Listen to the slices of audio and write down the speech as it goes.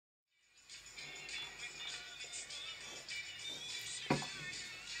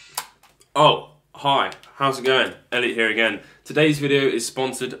Oh, hi, how's it going? Elliot here again. Today's video is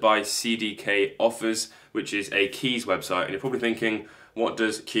sponsored by CDKOffers, which is a keys website, and you're probably thinking, what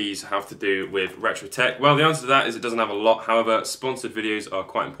does keys have to do with retro tech? Well, the answer to that is it doesn't have a lot. However, sponsored videos are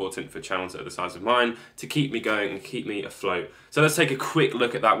quite important for channels that are the size of mine to keep me going and keep me afloat. So let's take a quick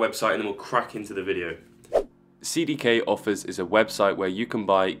look at that website and then we'll crack into the video. CDKOffers is a website where you can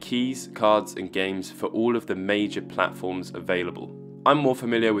buy keys, cards and games for all of the major platforms available. I'm more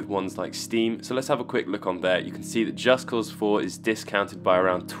familiar with ones like Steam, so let's have a quick look on there. You can see that Just Cause 4 is discounted by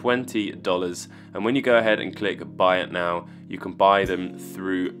around $20, and when you go ahead and click buy it now, you can buy them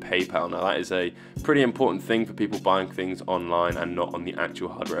through PayPal. Now that is a pretty important thing for people buying things online and not on the actual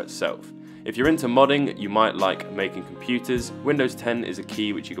hardware itself. If you're into modding, you might like making computers. Windows 10 is a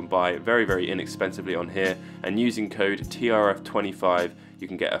key which you can buy very inexpensively on here, and using code TRF25 you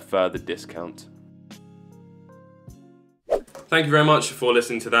can get a further discount. Thank you very much for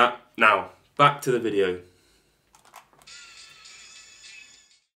listening to that. Now, back to the video.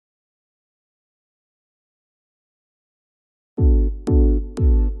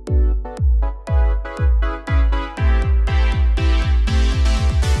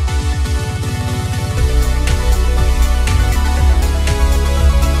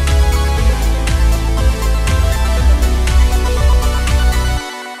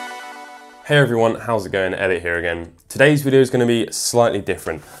 Hey everyone, how's it going? Elliot here again. Today's video is going to be slightly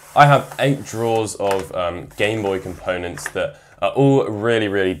different. I have 8 drawers of GameBoy components that are all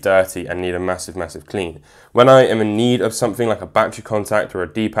really dirty and need a massive clean. When I am in need of something like a battery contact or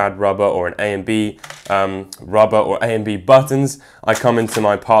a D-pad rubber or an A and B rubber or A and B buttons, I come into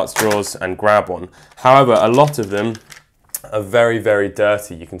my parts drawers and grab one. However, a lot of them are very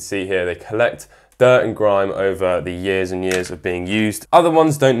dirty. You can see here they collect dirt and grime over the years and years of being used. Other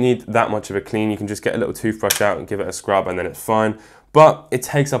ones don't need that much of a clean. You can just get a little toothbrush out and give it a scrub and then it's fine. But it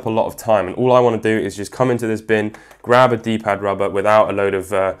takes up a lot of time, and all I want to do is just come into this bin, grab a D-pad rubber without a load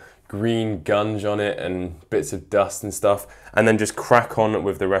of green gunge on it and bits of dust and stuff, and then just crack on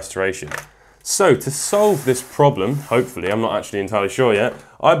with the restoration. So to solve this problem, hopefully, I'm not actually entirely sure yet,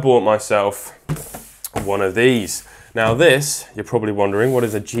 I bought myself one of these. Now this, you're probably wondering, what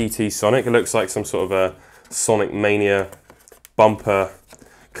is a GT Sonic? It looks like some sort of a Sonic Mania bumper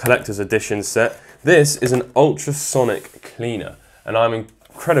collector's edition set. This is an Ultrasonic Cleaner, and I'm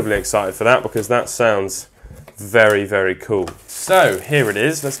incredibly excited for that because that sounds very cool. So here it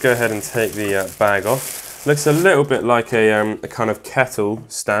is. Let's go ahead and take the bag off. Looks a little bit like a kind of kettle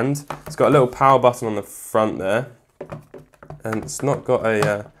stand. It's got a little power button on the front there, and it's not got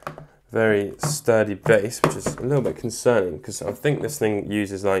a very sturdy base, which is a little bit concerning because I think this thing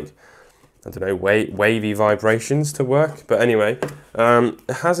uses, like, I don't know, wavy vibrations to work. But anyway,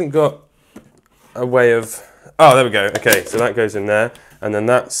 it hasn't got a way of, oh, there we go. Okay, so that goes in there, and then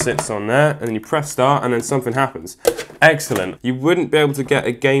that sits on there, and then you press start, and then something happens. Excellent. You wouldn't be able to get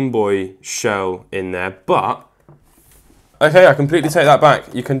a Game Boy shell in there, but okay, I completely take that back.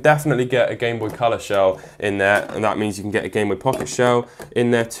 You can definitely get a Game Boy Color shell in there, and that means you can get a Game Boy Pocket shell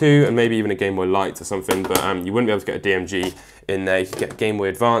in there too, and maybe even a Game Boy Light or something, but you wouldn't be able to get a DMG in there. You could get Game Boy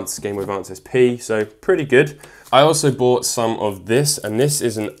Advance, Game Boy Advance SP, so pretty good. I also bought some of this, and this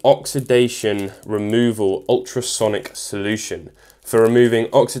is an oxidation removal ultrasonic solution for removing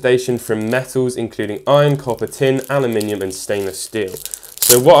oxidation from metals including iron, copper, tin, aluminium and stainless steel.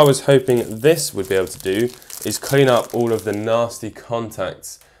 So what I was hoping this would be able to do is clean up all of the nasty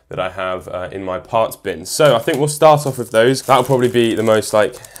contacts that I have in my parts bin. So I think we'll start off with those. That'll probably be the most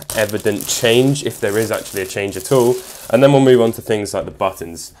evident change, if there is actually a change at all. And then we'll move on to things like the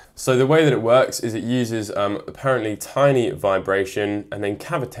buttons. So the way that it works is it uses apparently tiny vibration and then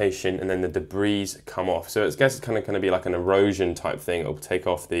cavitation, and then the debris come off. So I guess it's kind of going to be like an erosion type thing. It'll take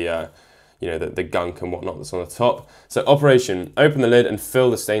off the the gunk and whatnot that's on the top. So operation: open the lid and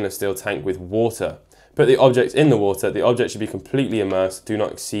fill the stainless steel tank with water. Put the object in the water. The object should be completely immersed. Do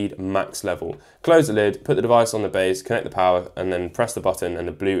not exceed max level. Close the lid, put the device on the base, connect the power, and then press the button and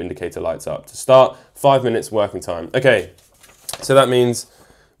the blue indicator lights up. To start, 5 minutes working time. Okay, so that means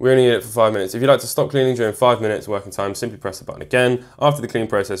we only need it for 5 minutes. If you'd like to stop cleaning during 5 minutes working time, simply press the button again. After the clean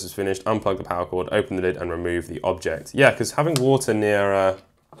process is finished, unplug the power cord, open the lid and remove the object. Yeah, because having water near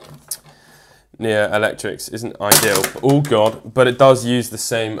electrics isn't ideal, oh god, but it does use the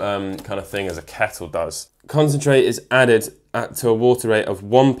same kind of thing as a kettle does. Concentrate is added to a water rate of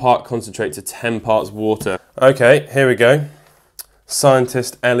 1 part concentrate to 10 parts water. Okay, here we go.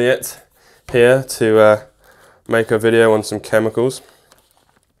 Scientist Elliot here to make a video on some chemicals.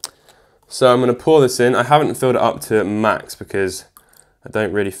 So I'm going to pour this in. I haven't filled it up to max because I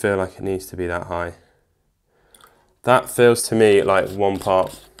don't really feel like it needs to be that high. That feels to me like 1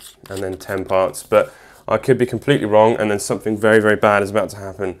 part and then 10 parts, but I could be completely wrong and then something very, very bad is about to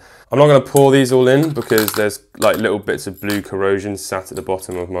happen. I'm not going to pour these all in because there's like little bits of blue corrosion sat at the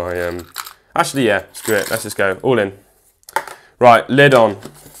bottom of my... Actually, yeah, screw it. Let's just go all in. Right, lid on.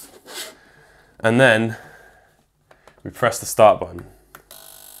 And then we press the start button.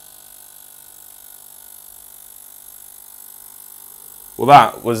 Well,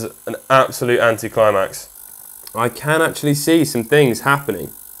 that was an absolute anticlimax. I can actually see some things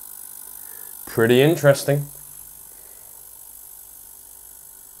happening. Pretty interesting.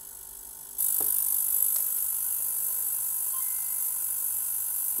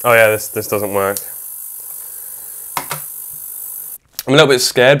 Oh yeah, this doesn't work. I'm a little bit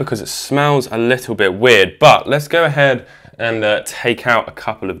scared because it smells a little bit weird, but let's go ahead and take out a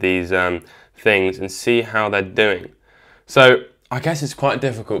couple of these things and see how they're doing. So I guess it's quite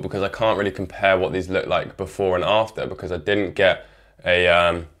difficult because I can't really compare what these look like before and after because I didn't get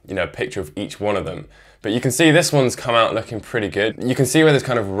a picture of each one of them. But you can see this one's come out looking pretty good. You can see where there's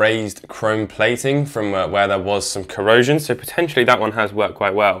kind of raised chrome plating from where there was some corrosion, so potentially that one has worked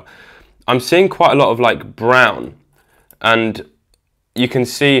quite well. I'm seeing quite a lot of like brown, and you can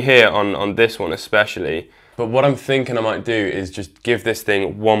see here on this one especially. But what I'm thinking I might do is just give this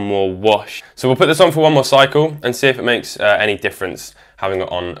thing one more wash. So we'll put this on for one more cycle and see if it makes any difference having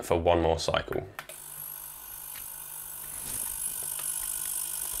it on for one more cycle.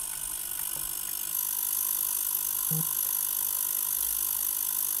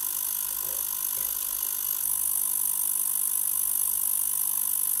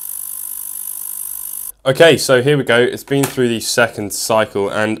 Okay, so here we go. It's been through the second cycle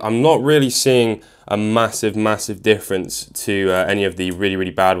and I'm not really seeing a massive difference to any of the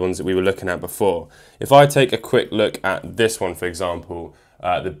really bad ones that we were looking at before. If I take a quick look at this one, for example,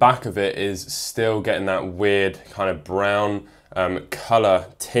 the back of it is still getting that weird kind of brown colour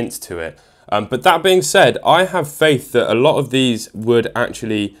tint to it. But that being said, I have faith that a lot of these would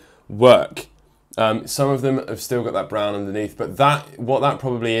actually work. Some of them have still got that brown underneath, but what that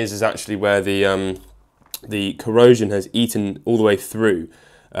probably is actually where the corrosion has eaten all the way through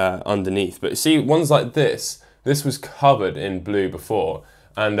underneath. But see, ones like this was covered in blue before,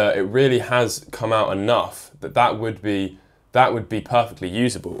 and it really has come out enough that would be perfectly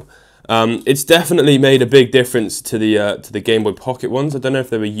usable. It's definitely made a big difference to the Game Boy Pocket ones. I don't know if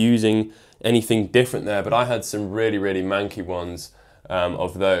they were using anything different there, but I had some really manky ones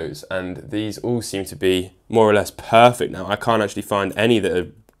of those, and these all seem to be more or less perfect now. I can't actually find any that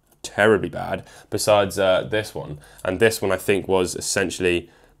are terribly bad besides this one, and this one I think was essentially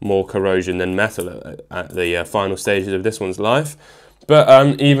more corrosion than metal at the final stages of this one's life.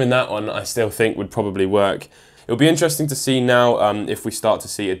 But even that one I still think would probably work. It'll be interesting to see now if we start to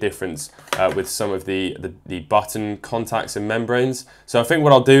see a difference with some of the button contacts and membranes. So I think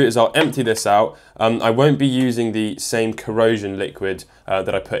what I'll do is I'll empty this out. I won't be using the same corrosion liquid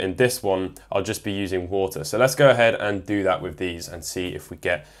that I put in this one. I'll just be using water. So let's go ahead and do that with these and see if we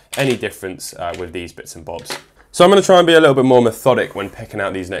get any difference with these bits and bobs. So I'm going to try and be a little bit more methodic when picking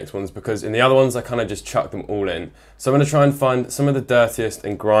out these next ones, because in the other ones I kind of just chucked them all in. So I'm going to try and find some of the dirtiest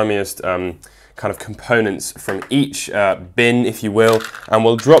and grimiest kind of components from each bin, if you will, and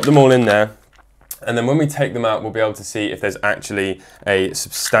we'll drop them all in there. And then when we take them out, we'll be able to see if there's actually a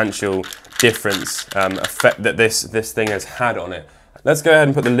substantial difference effect that this thing has had on it. Let's go ahead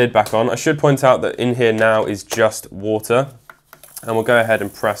and put the lid back on. I should point out that in here now is just water, and we'll go ahead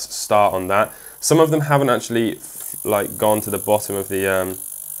and press start on that. Some of them haven't actually like gone to the bottom of the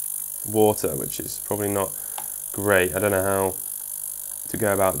water, which is probably not great. I don't know how to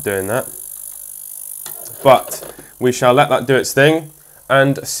go about doing that, but we shall let that do its thing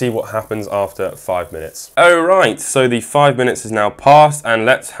and see what happens after 5 minutes. Alright, so the 5 minutes is now passed, and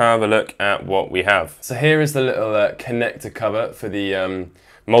let's have a look at what we have. So here is the little connector cover for the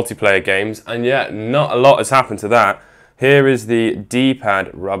multiplayer games, and yeah, not a lot has happened to that. Here is the D-pad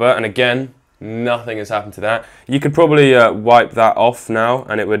rubber, and again, nothing has happened to that. You could probably wipe that off now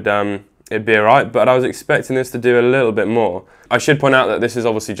and it would it'd be alright, but I was expecting this to do a little bit more. I should point out that this is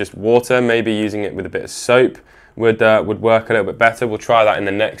obviously just water. Maybe using it with a bit of soap would work a little bit better. We'll try that in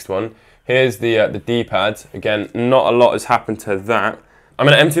the next one. Here's the D-pad. Again, not a lot has happened to that. I'm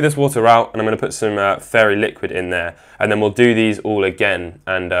going to empty this water out and I'm going to put some fairy liquid in there, and then we'll do these all again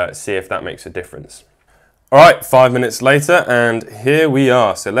and see if that makes a difference. Alright, 5 minutes later, and here we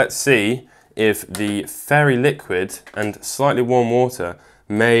are. So let's see if the fairy liquid and slightly warm water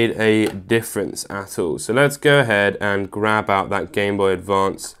made a difference at all. So let's go ahead and grab out that Game Boy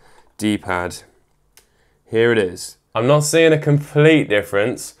Advance D-pad. Here it is. I'm not seeing a complete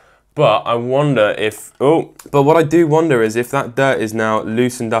difference, But I wonder if, but what I do wonder is if that dirt is now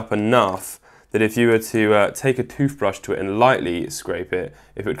loosened up enough that if you were to take a toothbrush to it and lightly scrape it,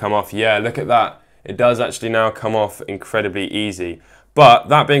 if it would come off. Yeah, look at that. It does actually now come off incredibly easy. But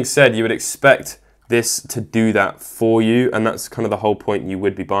that being said, you would expect this to do that for you, and that's kind of the whole point. You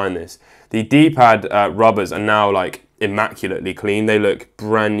would be buying this. The D-pad rubbers are now like immaculately clean. They look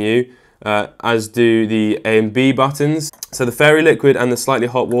brand new, as do the A and B buttons. So the fairy liquid and the slightly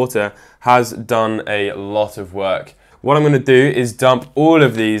hot water has done a lot of work. What I'm going to do is dump all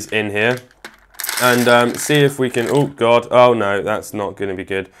of these in here and see if we can, oh God, oh no, that's not going to be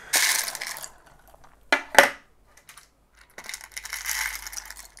good.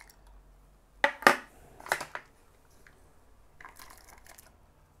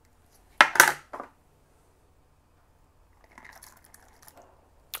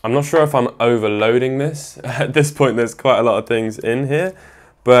 I'm not sure if I'm overloading this. At this point, there's quite a lot of things in here.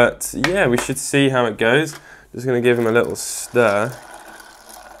 But yeah, we should see how it goes. Just going to give him a little stir.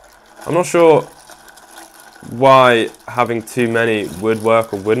 I'm not sure why having too many would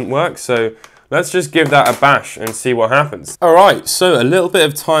work or wouldn't work. So let's just give that a bash and see what happens. All right, so a little bit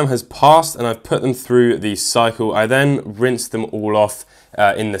of time has passed and I've put them through the cycle. I then rinsed them all off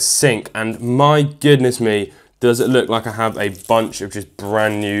in the sink. And my goodness me, does it look like I have a bunch of just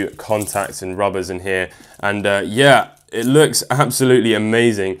brand new contacts and rubbers in here. And yeah, it looks absolutely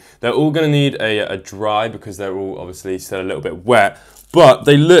amazing. They're all gonna need a dry because they're all obviously still a little bit wet, but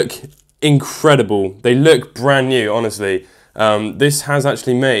they look incredible. They look brand new, honestly. This has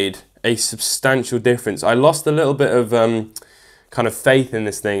actually made a substantial difference. I lost a little bit of kind of faith in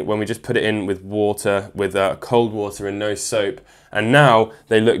this thing when we just put it in with water, with cold water and no soap. And now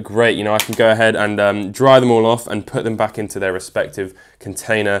they look great. You know, I can go ahead and dry them all off and put them back into their respective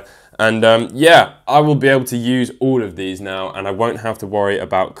container. And yeah, I will be able to use all of these now and I won't have to worry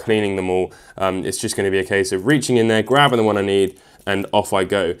about cleaning them all. It's just going to be a case of reaching in there, grabbing the one I need, and off I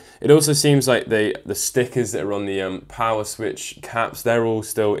go. It also seems like the stickers that are on the power switch caps, they're all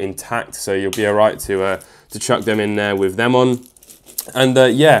still intact. So you'll be all right to chuck them in there with them on. And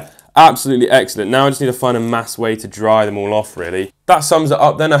yeah, absolutely excellent. Now I just need to find a mass way to dry them all off, really. That sums it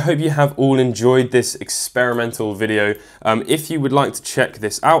up then. I hope you have all enjoyed this experimental video. If you would like to check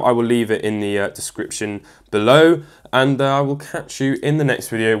this out, I will leave it in the description below. And I will catch you in the next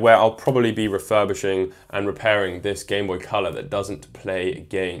video where I'll probably be refurbishing and repairing this Game Boy Color that doesn't play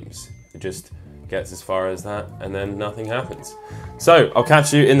games. It just gets as far as that and then nothing happens. So I'll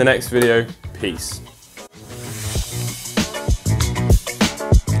catch you in the next video. Peace.